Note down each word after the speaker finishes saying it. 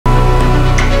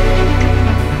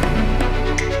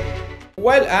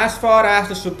Well, as far as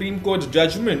the Supreme Court's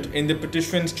judgment in the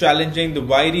petitions challenging the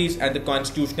vires and the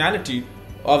constitutionality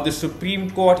of the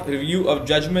Supreme Court Review of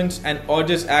Judgments and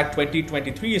Orders Act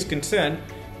 2023 is concerned,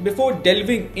 before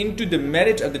delving into the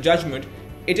merits of the judgment,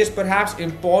 it is perhaps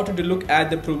important to look at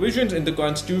the provisions in the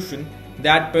Constitution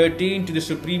that pertain to the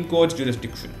Supreme Court's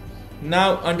jurisdiction.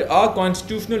 Now, under our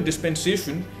constitutional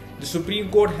dispensation, the Supreme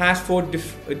Court has four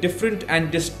different and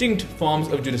distinct forms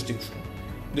of jurisdiction.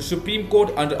 The Supreme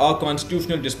Court under our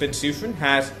constitutional dispensation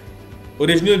has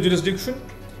original jurisdiction.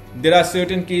 There are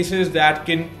certain cases that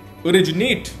can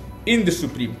originate in the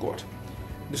Supreme Court.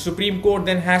 The Supreme Court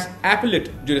then has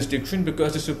appellate jurisdiction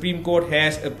because the Supreme Court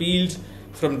has appeals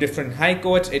from different high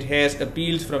courts, it has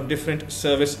appeals from different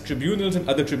service tribunals and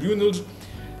other tribunals.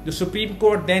 The Supreme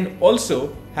Court then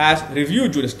also has review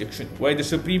jurisdiction, where the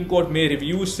Supreme Court may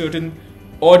review certain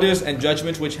orders and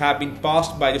judgments which have been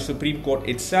passed by the Supreme Court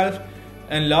itself.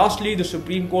 And lastly, the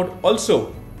Supreme Court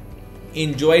also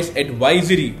enjoys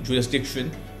advisory jurisdiction,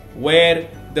 where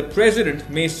the President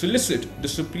may solicit the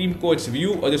Supreme Court's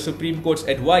view or the Supreme Court's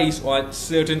advice on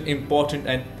certain important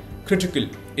and critical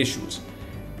issues.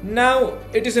 Now,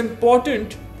 it is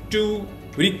important to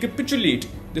recapitulate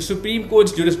the Supreme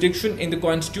Court's jurisdiction in the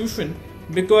Constitution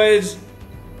because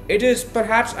it is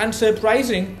perhaps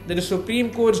unsurprising that the Supreme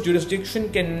Court's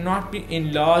jurisdiction cannot be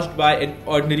enlarged by an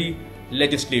ordinary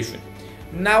legislation.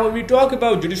 Now, when we talk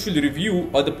about judicial review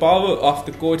or the power of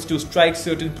the courts to strike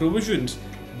certain provisions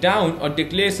down or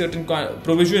declare certain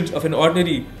provisions of an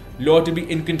ordinary law to be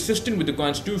inconsistent with the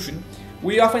Constitution,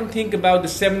 we often think about the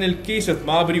seminal case of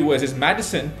Marbury versus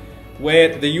Madison,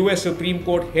 where the US Supreme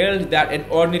Court held that an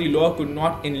ordinary law could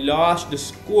not enlarge the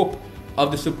scope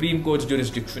of the Supreme Court's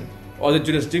jurisdiction or the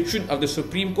jurisdiction of the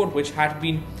Supreme Court which had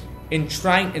been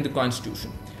enshrined in the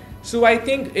Constitution. So I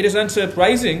think it is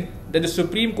unsurprising that the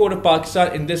Supreme Court of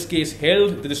Pakistan in this case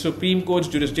held that the Supreme Court's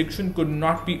jurisdiction could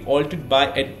not be altered by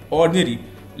an ordinary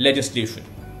legislation.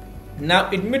 Now,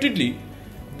 admittedly,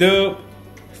 the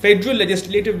Federal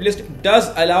Legislative List does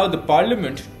allow the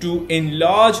Parliament to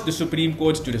enlarge the Supreme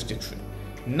Court's jurisdiction.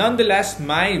 Nonetheless,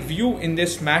 my view in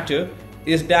this matter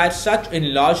is that such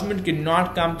enlargement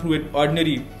cannot come through an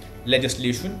ordinary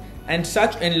legislation, and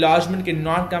such enlargement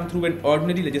cannot come through an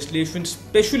ordinary legislation,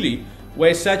 especially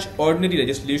where such ordinary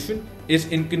legislation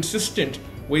is inconsistent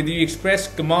with the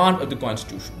express command of the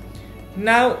Constitution.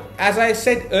 Now, as I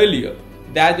said earlier,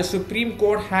 that the Supreme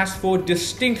Court has four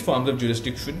distinct forms of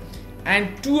jurisdiction,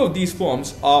 and two of these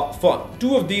forms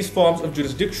of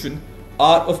jurisdiction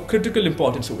are of critical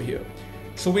importance over here.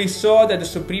 So we saw that the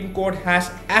Supreme Court has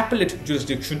appellate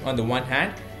jurisdiction on the one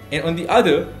hand, and on the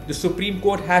other, the Supreme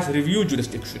Court has review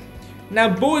jurisdiction. Now,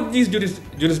 both these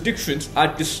jurisdictions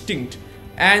are distinct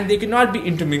and they cannot be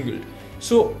intermingled.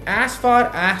 So, as far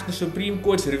as the Supreme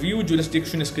Court's review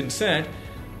jurisdiction is concerned,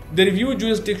 the review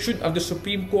jurisdiction of the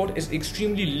Supreme Court is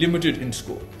extremely limited in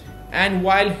scope. And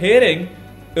while hearing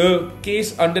a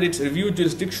case under its review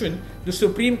jurisdiction, the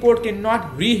Supreme Court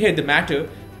cannot rehear the matter,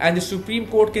 and the Supreme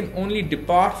Court can only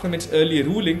depart from its earlier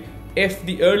ruling if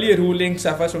the earlier ruling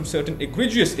suffers from certain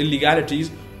egregious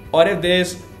illegalities, or if there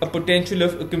is a potential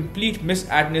of a complete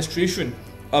misadministration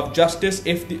of justice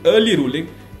if the earlier ruling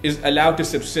is allowed to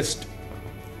subsist.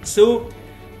 So,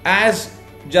 as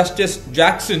Justice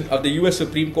Jackson of the US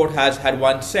Supreme Court has had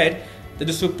once said, that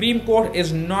the Supreme Court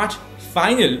is not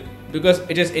final because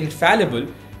it is infallible,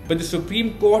 but the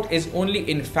Supreme Court is only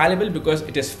infallible because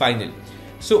it is final.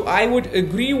 So I would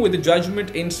agree with the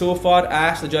judgment insofar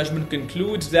as the judgment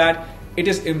concludes that it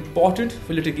is important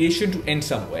for litigation to end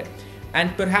somewhere,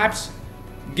 and perhaps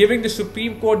giving the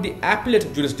Supreme Court the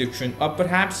appellate jurisdiction, or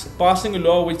perhaps passing a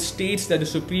law which states that the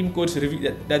Supreme Court's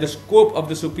review, that the scope of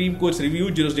the Supreme Court's review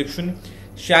jurisdiction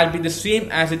shall be the same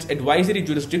as its advisory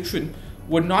jurisdiction,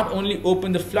 would not only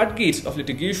open the floodgates of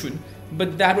litigation,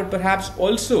 but that would perhaps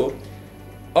also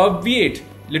obviate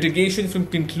litigation from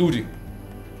concluding.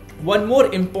 One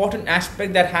more important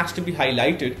aspect that has to be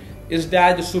highlighted is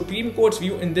that the Supreme Court's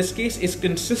view in this case is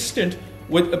consistent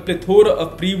with a plethora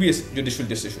of previous judicial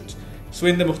decisions. So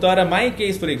in the Mukhtar Amai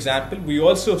case, for example, we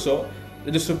also saw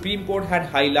that the Supreme Court had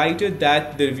highlighted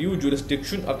that the review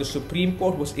jurisdiction of the Supreme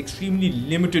Court was extremely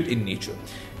limited in nature.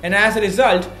 And as a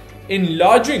result,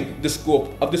 enlarging the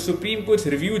scope of the Supreme Court's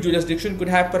review jurisdiction could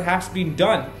have perhaps been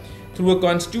done through a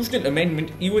constitutional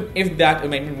amendment, even if that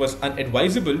amendment was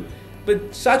unadvisable.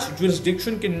 But such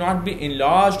jurisdiction cannot be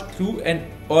enlarged through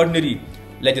an ordinary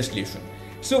legislation.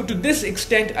 So to this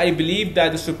extent, I believe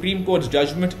that the Supreme Court's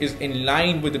judgment is in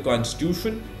line with the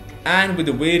Constitution and with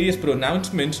the various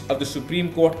pronouncements of the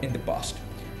Supreme Court in the past.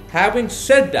 Having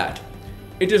said that,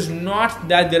 it is not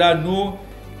that there are no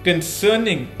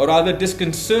concerning or rather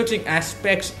disconcerting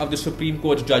aspects of the Supreme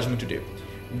Court's judgment today.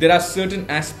 There are certain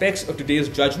aspects of today's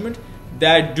judgment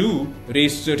that do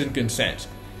raise certain concerns.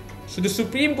 So the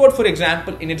Supreme Court, for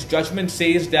example, in its judgment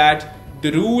says that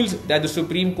the rules that the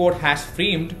Supreme Court has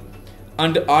framed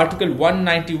under Article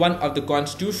 191 of the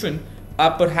Constitution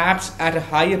are perhaps at a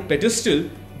higher pedestal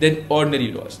than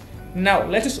ordinary laws. Now,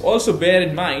 let us also bear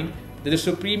in mind that the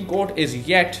Supreme Court is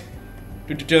yet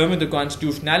to determine the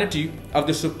constitutionality of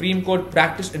the Supreme Court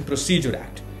Practice and Procedure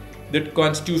Act. The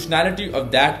constitutionality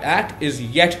of that act is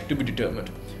yet to be determined.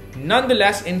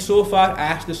 Nonetheless, insofar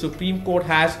as the Supreme Court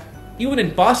has, even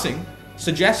in passing,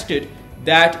 suggested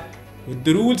that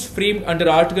the rules framed under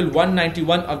Article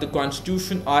 191 of the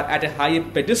Constitution are at a higher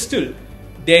pedestal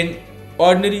than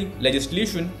ordinary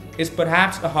legislation, is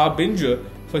perhaps a harbinger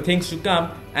for things to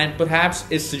come and perhaps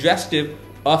is suggestive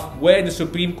of where the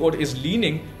Supreme Court is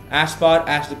leaning as far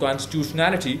as the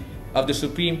constitutionality of the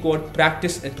Supreme Court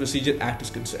Practice and Procedure Act is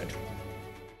concerned.